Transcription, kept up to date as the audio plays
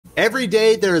Every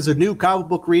day there is a new comic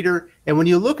book reader, and when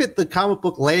you look at the comic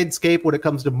book landscape when it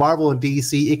comes to Marvel and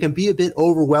DC, it can be a bit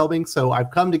overwhelming. So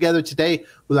I've come together today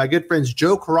with my good friends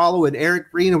Joe Corallo and Eric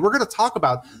Breen, and we're going to talk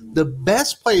about the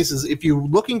best places if you're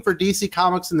looking for DC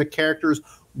Comics and the characters.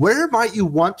 Where might you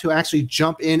want to actually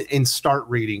jump in and start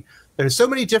reading? There's so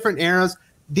many different eras.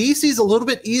 DC's a little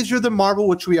bit easier than Marvel,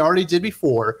 which we already did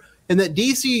before, and that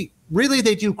DC really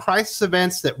they do crisis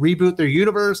events that reboot their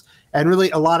universe, and really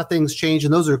a lot of things change,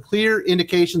 and those are clear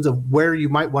indications of where you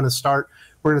might want to start.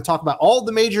 We're going to talk about all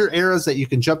the major eras that you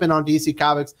can jump in on DC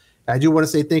Comics. I do want to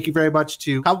say thank you very much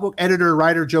to comic book editor and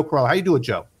writer Joe Corallo. How you doing,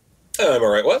 Joe? I'm all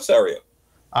right. Wes, how are you?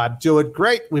 I'm doing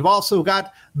great. We've also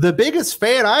got the biggest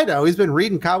fan I know. He's been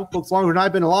reading comic books longer than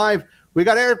I've been alive. We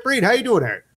got Eric Breen. How you doing,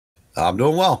 Eric? I'm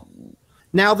doing well.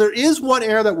 Now, there is one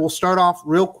era that we'll start off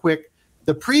real quick.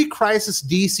 The pre-crisis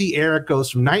DC era goes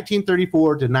from 1934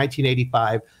 to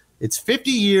 1985. It's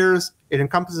 50 years. It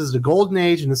encompasses the golden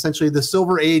age and essentially the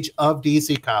silver age of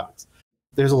DC Comics.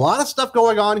 There's a lot of stuff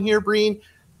going on here, Breen.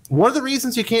 One of the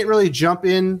reasons you can't really jump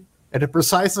in at a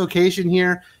precise location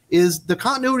here is the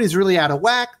continuity is really out of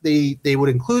whack. They would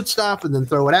include stuff and then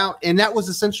throw it out, and that was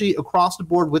essentially across the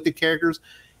board with the characters.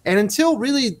 And until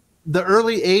really the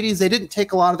early 80s, they didn't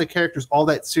take a lot of the characters all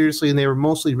that seriously, and they were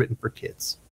mostly written for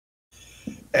kids.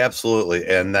 Absolutely.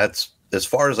 And that's as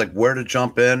far as like where to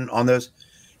jump in on those.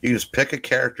 You can just pick a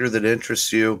character that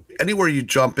interests you. Anywhere you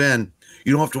jump in,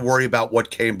 you don't have to worry about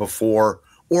what came before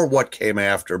or what came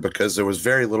after, because there was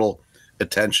very little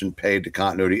attention paid to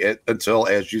continuity until,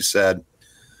 as you said,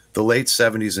 the late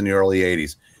 70s and the early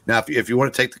 80s. Now, if you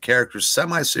want to take the characters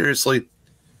semi-seriously,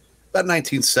 about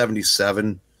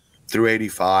 1977 through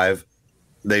 85,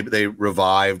 they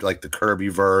revived like the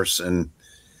Kirbyverse, and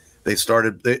they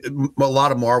started a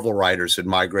lot of Marvel writers had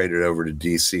migrated over to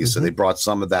DC, so they brought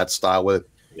some of that style with it.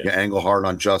 Yeah. Englehart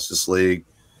on Justice League.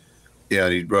 Yeah,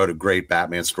 he wrote a great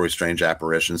Batman story, Strange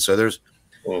Apparition. So there's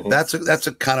that's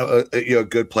a kind of a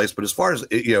good place. But as far as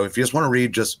if you just want to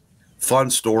read just fun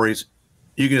stories,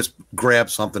 you can just grab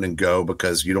something and go,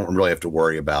 because you don't really have to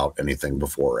worry about anything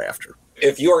before or after.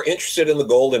 If you are interested in the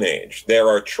Golden Age, there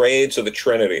are trades of the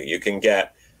Trinity. You can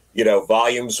get,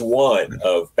 volumes 1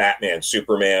 of Batman,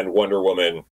 Superman, Wonder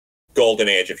Woman, Golden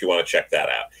Age, if you want to check that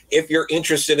out. If you're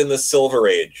interested in the Silver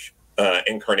Age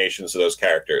incarnations of those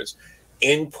characters,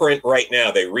 in print right now,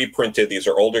 they reprinted, these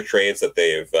are older trades that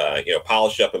they've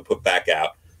polished up and put back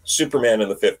out. Superman in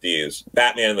the 50s,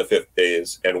 Batman in the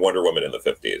 50s, and Wonder Woman in the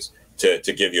 50s,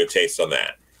 to give you a taste on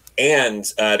that. And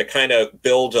to kind of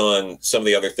build on some of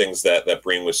the other things that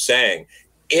Breen was saying,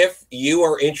 if you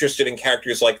are interested in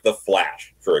characters like The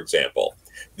Flash, for example,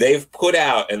 they've put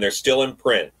out, and they're still in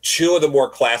print, 2 of the more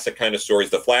classic kind of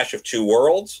stories. The Flash of Two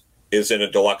Worlds is in a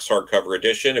deluxe hardcover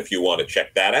edition, if you want to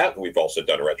check that out. We've also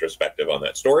done a retrospective on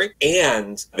that story.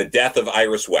 And The Death of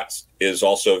Iris West is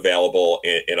also available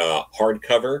in a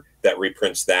hardcover that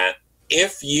reprints that.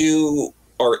 If you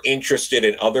are interested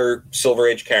in other Silver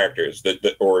Age characters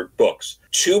or books,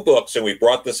 2 books, and we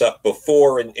brought this up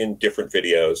before in different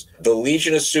videos, The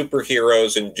Legion of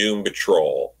Superheroes and Doom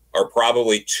Patrol are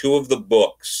probably 2 of the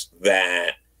books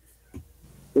that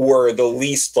were the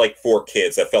least like for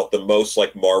kids, that felt the most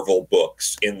like Marvel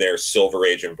books in their Silver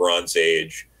Age and Bronze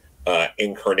Age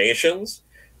incarnations.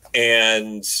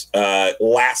 And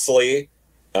lastly,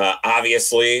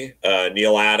 obviously,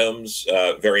 Neil Adams,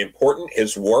 very important.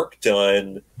 His work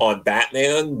done on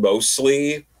Batman,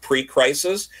 mostly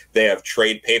pre-crisis. They have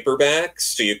trade paperbacks,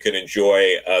 so you can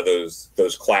enjoy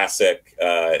those classic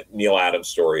Neil Adams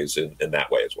stories in that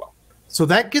way as well. So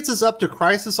that gets us up to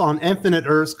Crisis on Infinite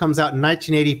Earths, comes out in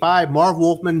 1985. Marv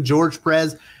Wolfman, George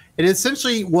Perez. It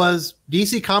essentially was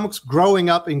DC Comics growing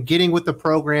up and getting with the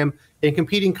program and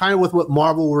competing kind of with what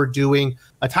Marvel were doing.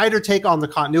 A tighter take on the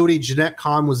continuity. Jeanette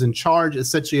Kahn was in charge,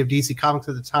 essentially, of DC Comics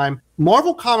at the time.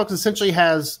 Marvel Comics essentially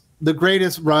has the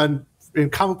greatest run in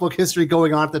comic book history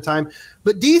going on at the time.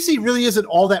 But DC really isn't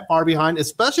all that far behind,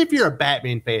 especially if you're a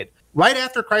Batman fan. Right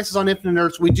after Crisis on Infinite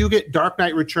Earths, we do get Dark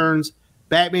Knight Returns,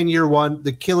 Batman Year One,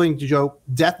 The Killing Joke,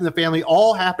 Death in the Family,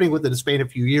 all happening within a span of a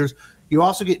few years. You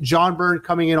also get John Byrne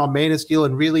coming in on Man of Steel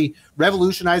and really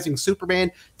revolutionizing Superman,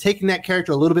 taking that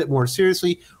character a little bit more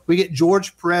seriously. We get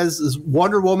George Perez's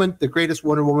Wonder Woman, the greatest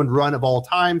Wonder Woman run of all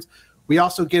times. We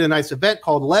also get a nice event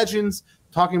called Legends,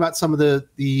 talking about some of the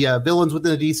villains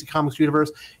within the DC Comics universe,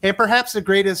 and perhaps the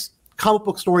greatest comic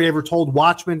book story ever told,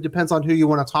 Watchmen. Depends on who you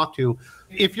want to talk to.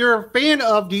 If you're a fan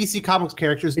of DC Comics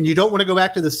characters and you don't want to go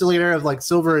back to the silly era of like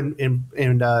Silver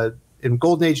and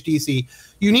Golden Age DC,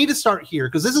 you need to start here,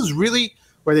 because this is really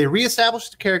where they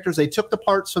reestablished the characters. They took the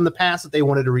parts from the past that they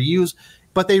wanted to reuse,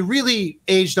 but they really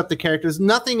aged up the characters.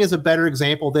 Nothing is a better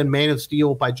example than Man of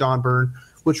Steel by John Byrne,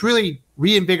 which really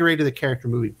reinvigorated the character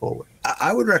moving forward.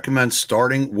 I would recommend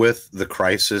starting with the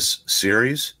Crisis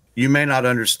series. You may not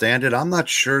understand it. I'm not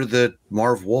sure that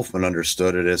Marv Wolfman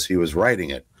understood it as he was writing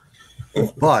it.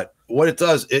 But what it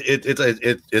does,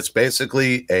 it's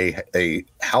basically a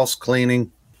house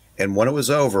cleaning. And when it was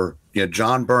over,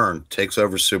 John Byrne takes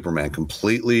over Superman,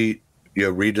 completely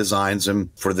redesigns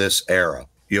him for this era.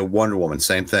 Wonder Woman,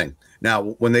 same thing. Now,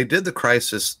 when they did the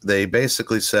Crisis, they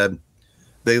basically said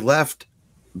they left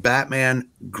Batman,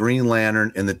 Green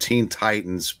Lantern, and the Teen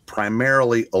Titans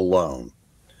primarily alone.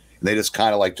 And they just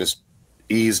kind of like just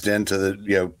eased into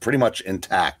the, pretty much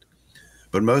intact.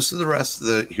 But most of the rest of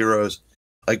the heroes,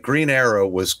 like Green Arrow,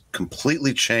 was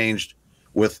completely changed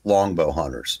with Longbow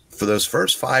Hunters. For those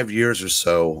first 5 years or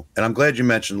so, and I'm glad you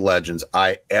mentioned Legends.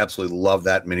 I absolutely love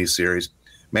that miniseries.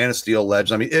 Man of Steel,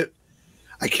 Legends. I mean,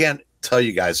 I can't tell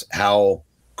you guys how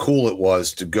cool it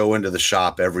was to go into the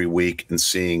shop every week and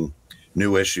seeing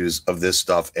new issues of this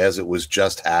stuff as it was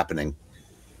just happening.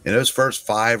 In those first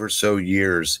 5 or so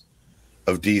years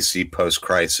of DC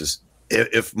post-Crisis,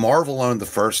 if Marvel owned the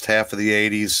first half of the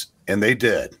 80s, and they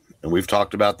did, and we've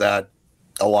talked about that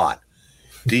a lot,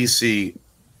 DC,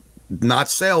 not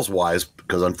sales-wise,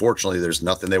 because unfortunately there's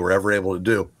nothing they were ever able to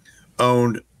do,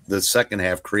 owned the second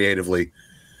half creatively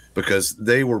because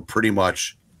they were pretty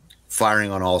much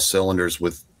firing on all cylinders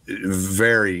with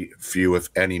very few, if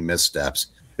any, missteps.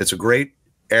 It's a great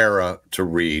era to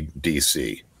read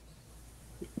DC.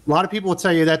 A lot of people will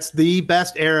tell you that's the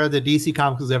best era that DC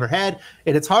Comics has ever had,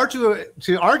 and it's hard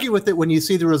to argue with it when you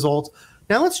see the results.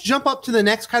 Now let's jump up to the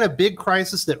next kind of big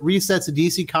crisis that resets the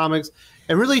DC Comics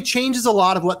and really changes a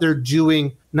lot of what they're doing.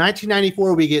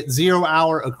 1994, we get 0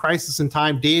 Hour, A Crisis in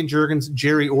Time, Dan Jurgens,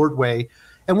 Jerry Ordway.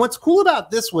 And what's cool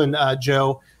about this one,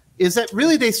 Joe, is that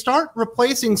really they start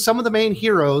replacing some of the main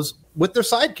heroes with their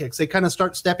sidekicks. They kind of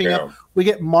start stepping up. We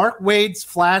get Mark Waid's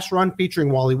Flash run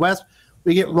featuring Wally West.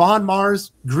 We get Ron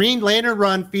Marr's Green Lantern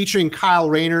run featuring Kyle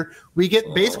Rayner. We get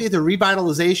basically the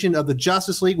revitalization of the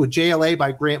Justice League with JLA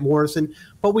by Grant Morrison.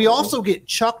 But we also get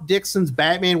Chuck Dixon's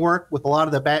Batman work with a lot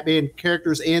of the Batman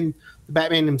characters and the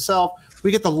Batman himself. We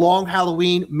get the Long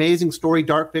Halloween, Amazing Story,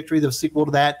 Dark Victory, the sequel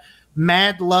to that.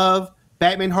 Mad Love,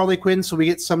 Batman Harley Quinn. So we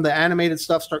get some of the animated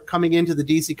stuff start coming into the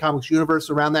DC Comics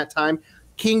universe around that time.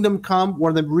 Kingdom Come,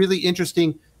 one of the really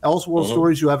interesting Elseworld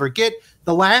stories you ever get.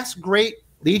 The last great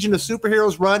Legion of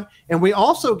Superheroes run, and we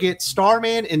also get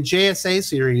Starman and JSA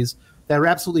series that are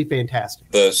absolutely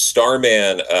fantastic. The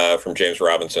Starman from James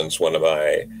Robinson's one of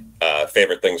my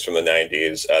favorite things from the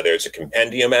 90s. There's a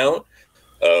compendium out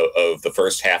of the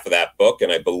first half of that book,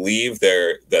 and I believe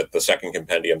that the second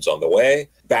compendium's on the way.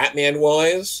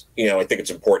 Batman-wise, I think it's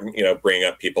important, bringing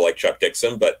up people like Chuck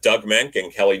Dixon, but Doug Menck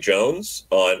and Kelly Jones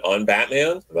on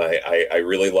Batman. I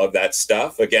really love that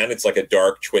stuff. Again, it's like a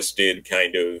dark, twisted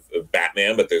kind of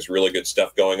Batman, but there's really good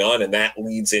stuff going on, and that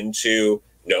leads into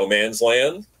No Man's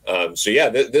Land. So yeah,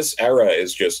 this era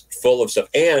is just full of stuff,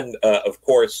 and of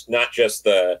course, not just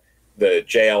the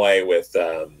JLA with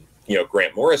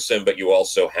Grant Morrison, but you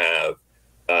also have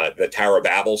the Tower of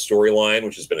Babel storyline,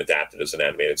 which has been adapted as an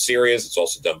animated series. It's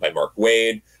also done by Mark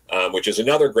Waid, which is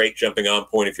another great jumping on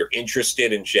point if you're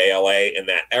interested in JLA in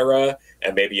that era,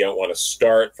 and maybe you don't want to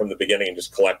start from the beginning and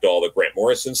just collect all the Grant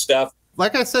Morrison stuff.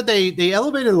 Like I said, they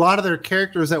elevated a lot of their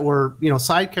characters that were,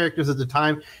 side characters at the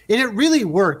time, and it really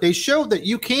worked. They showed that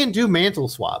you can do mantle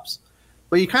swaps,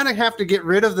 but you kind of have to get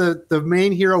rid of the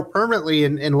main hero permanently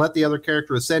and let the other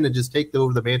character ascend and just take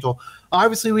over the mantle.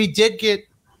 Obviously, we did get,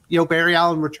 Barry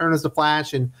Allen return as the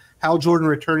Flash and Hal Jordan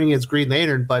returning as Green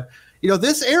Lantern, but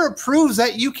this era proves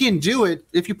that you can do it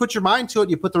if you put your mind to it.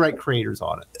 You put the right creators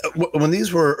on it. When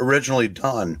these were originally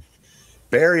done,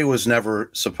 Barry was never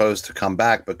supposed to come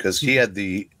back because he had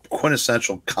the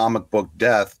quintessential comic book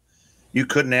death. You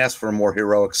couldn't ask for a more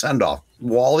heroic send-off.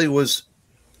 Wally was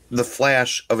the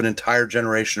Flash of an entire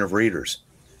generation of readers.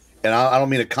 And I don't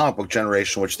mean a comic book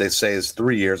generation, which they say is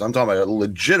 3 years. I'm talking about a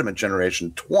legitimate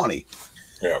generation, 20.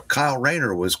 Yeah. Kyle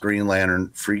Rayner was Green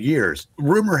Lantern for years.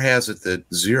 Rumor has it that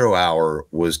 0 Hour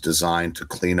was designed to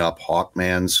clean up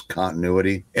Hawkman's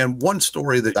continuity. And one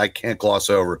story that I can't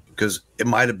gloss over, because it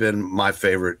might have been my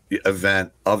favorite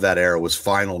event of that era, was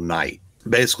Final Night.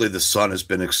 Basically, the sun has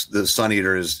been, the Sun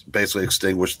Eater has basically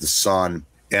extinguished the sun,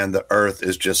 and the Earth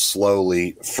is just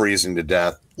slowly freezing to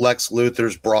death. Lex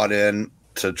Luthor's brought in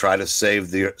to try to save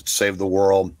the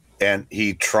world. And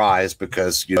he tries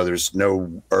because, there's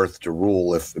no Earth to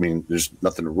rule there's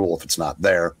nothing to rule if it's not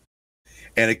there.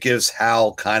 And it gives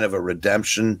Hal kind of a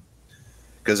redemption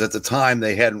because at the time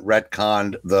they hadn't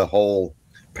retconned the whole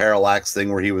parallax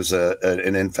thing where he was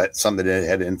something that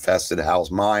had infested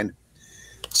Hal's mind.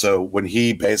 So when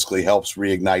he basically helps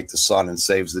reignite the sun and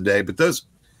saves the day, but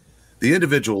the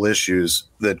individual issues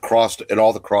that crossed and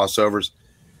all the crossovers,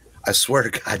 I swear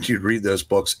to God, you'd read those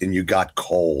books and you got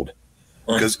cold,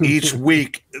 because each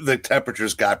week the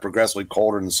temperatures got progressively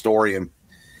colder in the story, and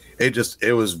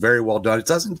it was very well done. It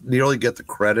doesn't nearly get the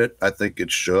credit I think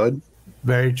it should.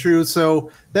 Very true.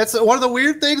 So that's one of the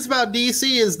weird things about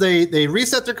DC is they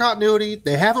reset their continuity.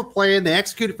 They have a plan. They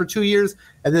execute it for 2 years,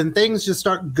 and then things just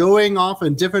start going off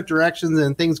in different directions,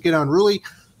 and things get unruly.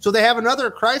 So they have another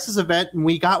Crisis event, and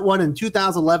we got one in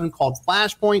 2011 called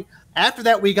Flashpoint. After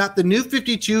that, we got the New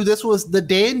 52. This was the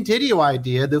Dan Didio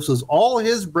idea. This was all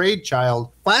his brainchild.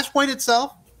 Flashpoint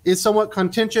itself is somewhat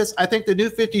contentious. I think the New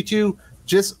 52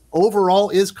 just overall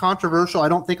is controversial. I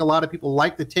don't think a lot of people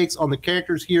like the takes on the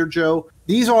characters here, Joe.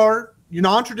 These are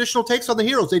non-traditional takes on the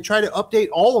heroes. They try to update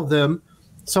all of them.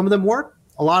 Some of them work.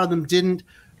 A lot of them didn't.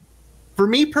 For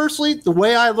me personally, the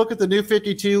way I look at the New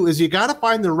 52 is you got to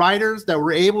find the writers that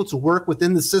were able to work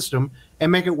within the system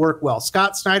and make it work well.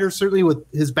 Scott Snyder, certainly with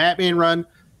his Batman run,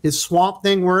 his Swamp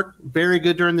Thing worked very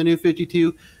good during the New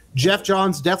 52. Jeff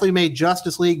Johns definitely made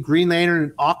Justice League, Green Lantern,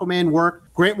 and Aquaman work.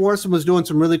 Grant Morrison was doing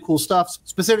some really cool stuff,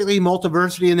 specifically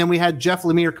Multiversity, and then we had Jeff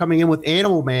Lemire coming in with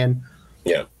Animal Man.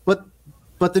 Yeah.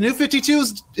 But the New 52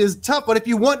 is tough, but if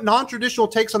you want non-traditional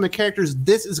takes on the characters,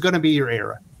 this is going to be your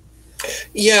era.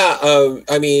 Yeah,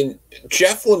 I mean,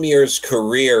 Jeff Lemire's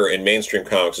career in mainstream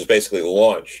comics was basically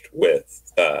launched with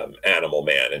Animal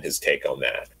Man and his take on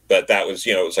that. But that was,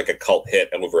 it was like a cult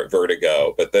hit over at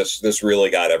Vertigo. But this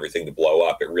really got everything to blow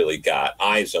up. It really got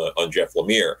eyes on Jeff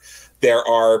Lemire. There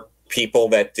are people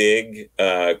that dig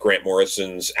Grant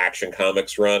Morrison's Action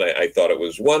Comics run. I thought it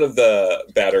was one of the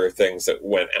better things that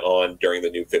went on during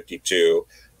the New 52.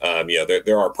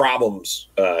 There are problems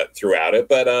throughout it,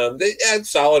 but they had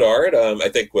solid art. I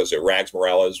think, was it Rags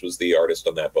Morales was the artist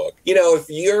on that book. If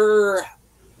you're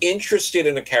interested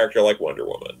in a character like Wonder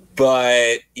Woman,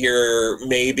 but you're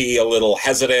maybe a little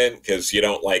hesitant because you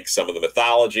don't like some of the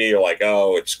mythology, you're like,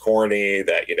 oh, it's corny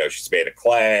that, she's made of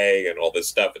clay and all this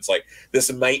stuff. It's like,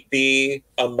 this might be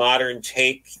a modern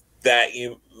take that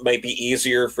you might be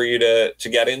easier for you to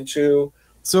get into.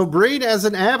 So, Breen, as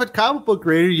an avid comic book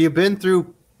reader, you've been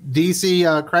through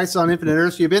DC Crisis on Infinite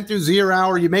Earths, you've been through Zero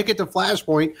Hour, you make it to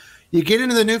Flashpoint, you get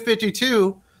into the New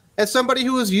 52. As somebody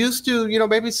who was used to,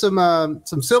 maybe some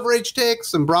Silver Age takes,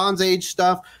 some Bronze Age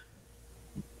stuff,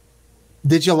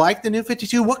 did you like the New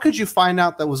 52? What could you find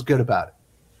out that was good about it?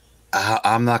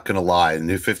 I'm not going to lie. The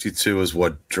New 52 is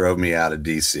what drove me out of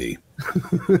DC.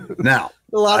 Now,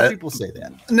 a lot of people say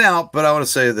that. Now, but I want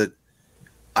to say that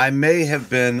I may have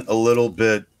been a little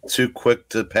bit too quick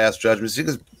to pass judgments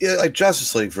because, like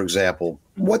Justice League, for example,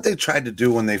 what they tried to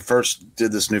do when they first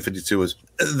did this New 52 was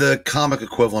the comic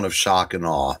equivalent of shock and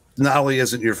awe. Not only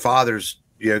isn't your father's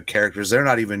characters, they're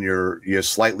not even your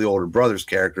slightly older brother's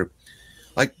character.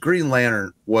 Like Green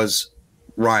Lantern was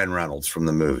Ryan Reynolds from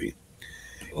the movie.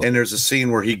 And there's a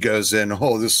scene where he goes in,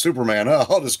 oh, this Superman,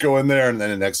 I'll just go in there. And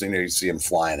then the next thing you see him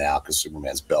flying out because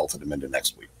Superman's belted him into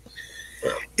next week.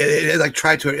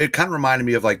 It kind of reminded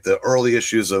me of like the early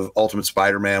issues of Ultimate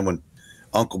Spider-Man when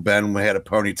Uncle Ben had a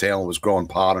ponytail and was growing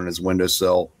pot on his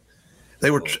windowsill.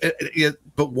 They were,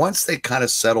 but once they kind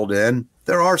of settled in,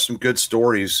 there are some good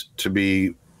stories to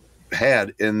be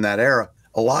had in that era.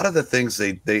 A lot of the things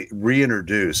they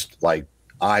reintroduced, like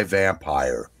I,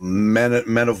 Vampire,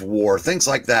 Men of War, things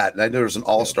like that. And I know there's an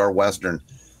all-star Western.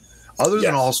 Other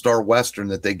than all-star Western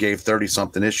that they gave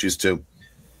 30-something issues to,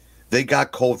 they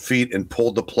got cold feet and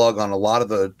pulled the plug on a lot of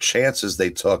the chances they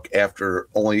took after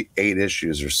only 8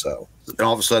 issues or so. And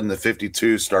all of a sudden, the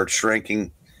 52 starts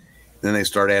shrinking. Then they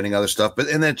start adding other stuff.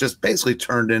 And then it just basically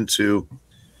turned into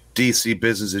DC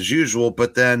business as usual.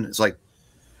 But then it's like,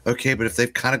 okay, but if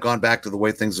they've kind of gone back to the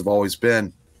way things have always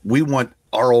been, we want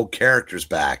our old characters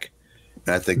back.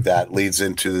 And I think that leads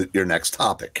into your next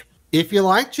topic. If you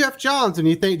like Jeff Johns and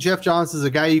you think Jeff Johns is a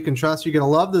guy you can trust, you're going to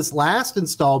love this last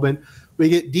installment. We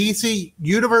get DC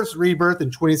Universe Rebirth in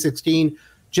 2016.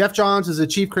 Jeff Johns is the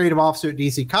chief creative officer at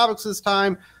DC Comics this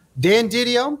time. Dan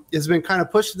Didio has been kind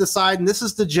of pushed to the side, and this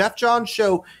is the Jeff Johns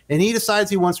show, and he decides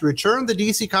he wants to return the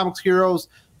DC Comics heroes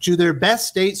to their best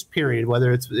states, period,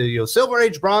 whether it's Silver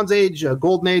Age, Bronze Age,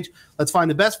 Golden Age. Let's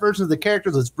find the best versions of the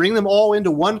characters. Let's bring them all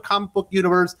into one comic book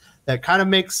universe that kind of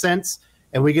makes sense,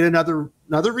 and we get another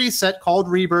reset called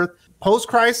Rebirth.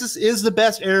 Post-Crisis is the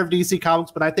best era of DC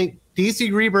Comics, but I think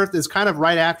DC Rebirth is kind of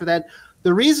right after that.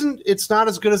 The reason it's not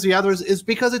as good as the others is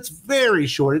because it's very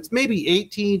short. It's maybe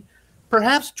 18,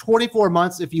 perhaps 24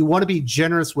 months if you want to be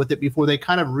generous with it before they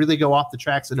kind of really go off the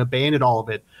tracks and abandon all of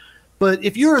it. But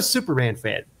if you're a Superman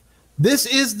fan, this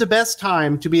is the best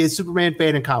time to be a Superman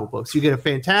fan in comic books. You get a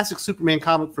fantastic Superman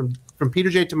comic from Peter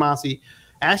J. Tomasi.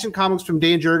 Action Comics from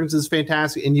Dan Jurgens is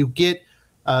fantastic. And you get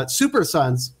Super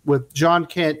Sons with John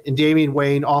Kent and Damian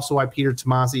Wayne, also by Peter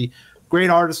Tomasi. Great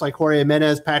artists like Jorge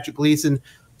Jimenez, Patrick Gleason.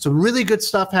 Some really good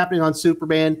stuff happening on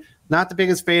Superman. Not the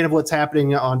biggest fan of what's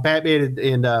happening on Batman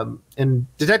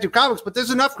and Detective Comics, but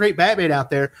there's enough great Batman out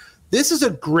there. This is a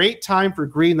great time for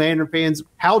Green Lantern fans.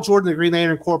 Hal Jordan, the Green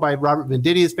Lantern Corps by Robert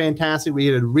Venditti is fantastic. We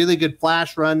had a really good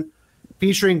Flash run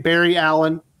featuring Barry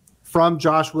Allen from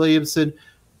Josh Williamson.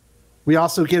 We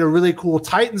also get a really cool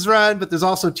Titans run, but there's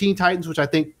also Teen Titans, which I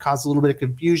think caused a little bit of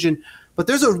confusion. But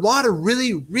there's a lot of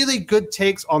really, really good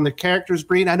takes on the characters,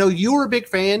 Breen. I know you were a big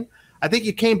fan. I think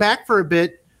you came back for a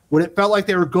bit when it felt like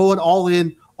they were going all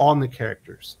in on the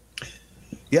characters.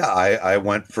 Yeah, I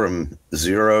went from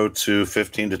 0 to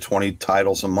 15 to 20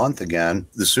 titles a month again.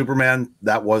 The Superman,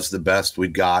 that was the best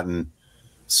we'd gotten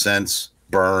since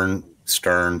Byrne,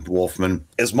 Stern, Wolfman.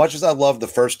 As much as I loved the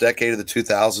first decade of the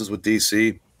 2000s with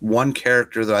DC, one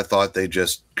character that I thought they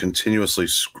just continuously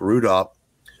screwed up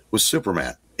was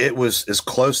Superman. It was as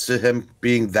close to him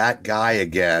being that guy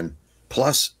again,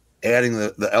 plus adding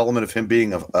the element of him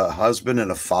being a husband and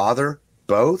a father,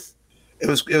 both. It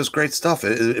was great stuff.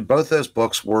 Both those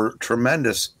books were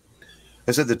tremendous.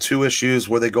 I said the 2 issues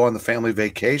where they go on the family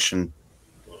vacation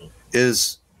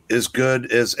is as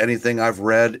good as anything I've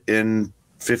read in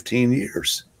 15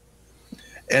 years.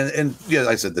 And yeah,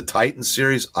 I said the Titans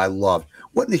series I loved.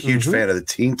 Wasn't a huge fan of the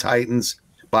Teen Titans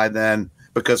by then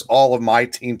because all of my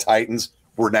Teen Titans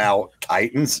were now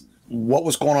Titans. What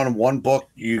was going on in one book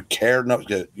you cared enough,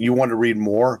 you wanted to read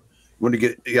more.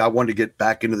 I wanted to get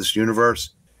back into this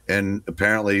universe, and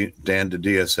apparently Dan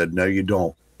DiDio said no, you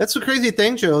don't. That's the crazy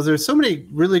thing, Joe. There's so many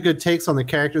really good takes on the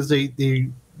characters. The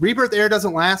Rebirth era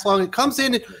doesn't last long. It comes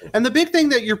in, and the big thing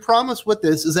that you're promised with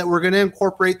this is that we're going to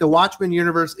incorporate the Watchmen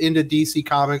universe into DC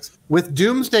Comics. With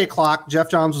Doomsday Clock,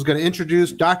 Jeff Johns was going to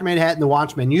introduce Dr. Manhattan, the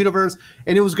Watchmen universe,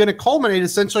 and it was going to culminate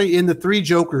essentially in the 3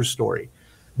 Jokers story.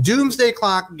 Doomsday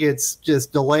Clock gets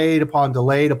just delayed upon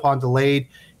delayed upon delayed.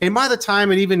 And by the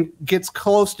time it even gets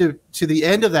close to the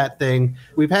end of that thing,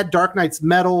 we've had Dark Knight's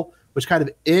Metal, which kind of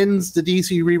ends the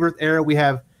DC Rebirth era. We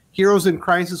have Heroes in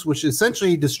Crisis, which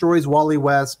essentially destroys Wally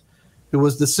West, who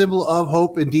was the symbol of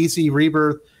hope in DC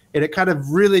Rebirth. And it kind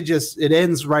of really it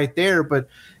ends right there. But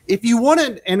if you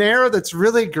want an era that's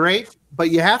really great, but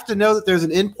you have to know that there's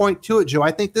an end point to it, Joe,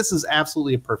 I think this is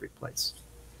absolutely a perfect place.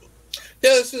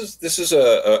 Yeah, this is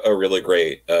a really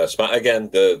great spot. Again,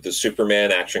 the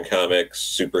Superman Action Comics,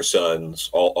 Super Sons,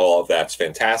 all of that's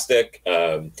fantastic.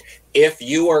 If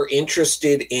you are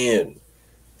interested in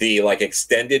the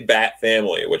extended Bat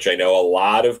family, which I know a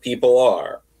lot of people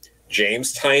are,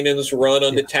 James Tynan's run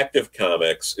on Detective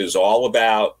Comics is all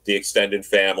about the extended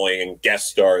family and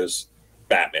guest stars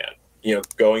Batman.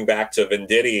 Going back to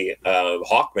Venditti,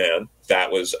 Hawkman, that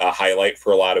was a highlight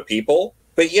for a lot of people.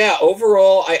 But yeah,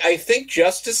 overall, I think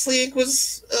Justice League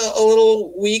was a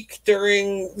little weak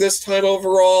during this time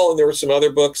overall, and there were some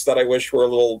other books that I wish were a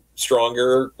little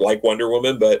stronger, like Wonder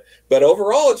Woman. But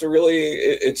overall,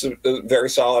 it's a very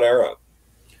solid era.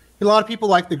 A lot of people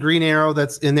like the Green Arrow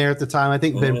that's in there at the time. I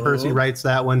think Ben Percy writes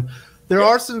that one. There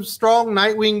are some strong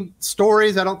Nightwing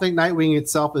stories. I don't think Nightwing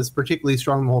itself is particularly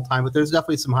strong the whole time, but there's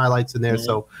definitely some highlights in there.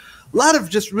 So a lot of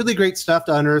just really great stuff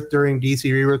to unearth during DC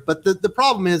Rebirth. But the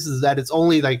problem is that it's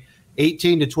only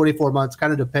 18 to 24 months,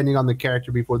 kind of depending on the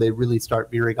character before they really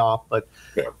start veering off. But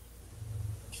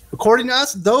according to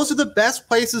us, those are the best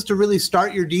places to really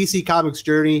start your DC Comics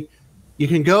journey. You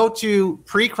can go to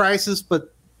pre-Crisis,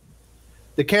 but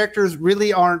the characters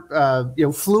really aren't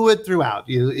fluid throughout.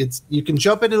 You can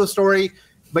jump into a story,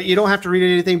 but you don't have to read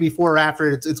anything before or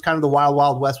after. It's kind of the wild,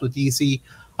 wild west with DC.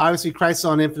 Obviously, Crisis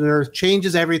on Infinite Earth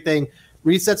changes everything,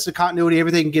 resets the continuity.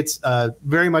 Everything gets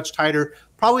very much tighter.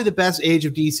 Probably the best age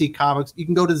of DC Comics. You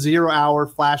can go to 0 Hour,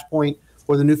 Flashpoint,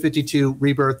 or the New 52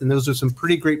 Rebirth, and those are some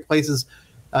pretty great places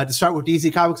to start with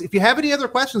DC Comics. If you have any other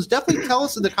questions, definitely tell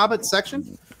us in the comments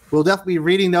section. We'll definitely be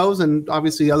reading those, and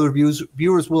obviously other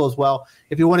viewers will as well.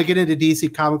 If you want to get into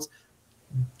DC Comics,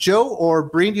 Joe or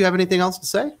Breen, do you have anything else to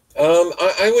say?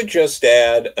 I would just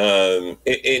add,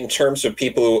 in terms of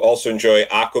people who also enjoy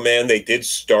Aquaman, they did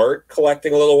start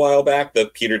collecting a little while back the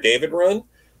Peter David run.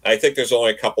 I think there's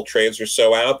only a couple trades or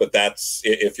so out, but that's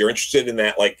if you're interested in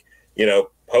that,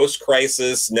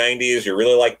 post-crisis 90s, you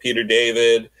really like Peter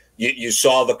David. You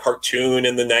saw the cartoon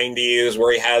in the 90s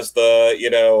where he has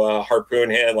the harpoon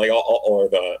hand, or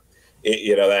the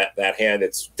that hand.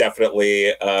 It's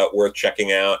definitely worth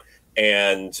checking out.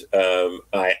 And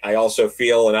I also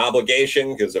feel an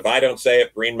obligation, because if I don't say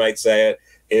it, Breen might say it,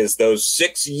 is those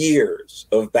 6 years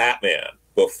of Batman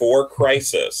before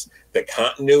Crisis, the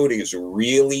continuity is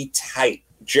really tight.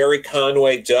 Jerry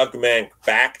Conway, Doug Menck,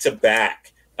 back to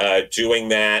back, doing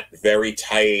that very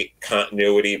tight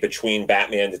continuity between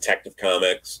Batman Detective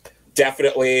Comics.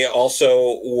 Definitely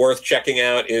also worth checking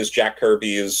out is Jack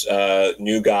Kirby's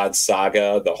New Gods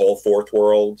saga. The whole Fourth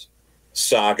World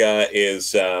saga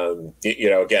is, again,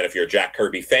 if you're a Jack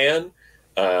Kirby fan,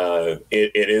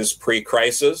 it is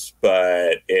pre-Crisis,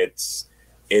 but it's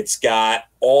got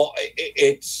all,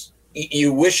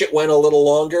 you wish it went a little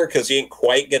longer because he didn't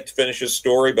quite get to finish his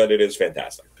story, but it is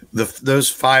fantastic. Those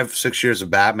 5-6 years of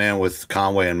Batman with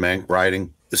Conway and Menck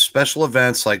writing, the special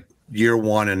events like Year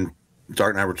One and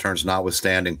Dark Knight Returns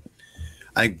notwithstanding,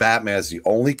 I think Batman is the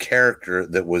only character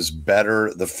that was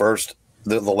better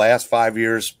the last 5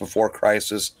 years before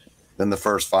Crisis than the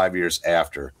first 5 years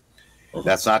after.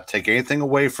 That's not to take anything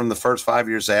away from the first 5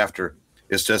 years after.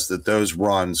 It's just that those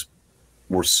runs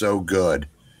were so good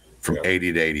from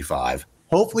 80 to 85.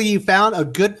 Hopefully you found a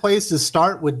good place to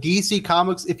start with DC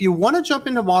Comics. If you want to jump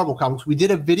into Marvel Comics, we did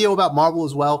a video about Marvel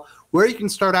as well, where you can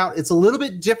start out. It's a little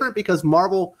bit different because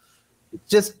Marvel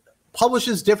just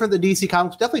publishes different than DC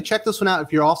Comics. Definitely check this one out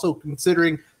if you're also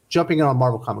considering jumping in on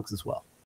Marvel Comics as well.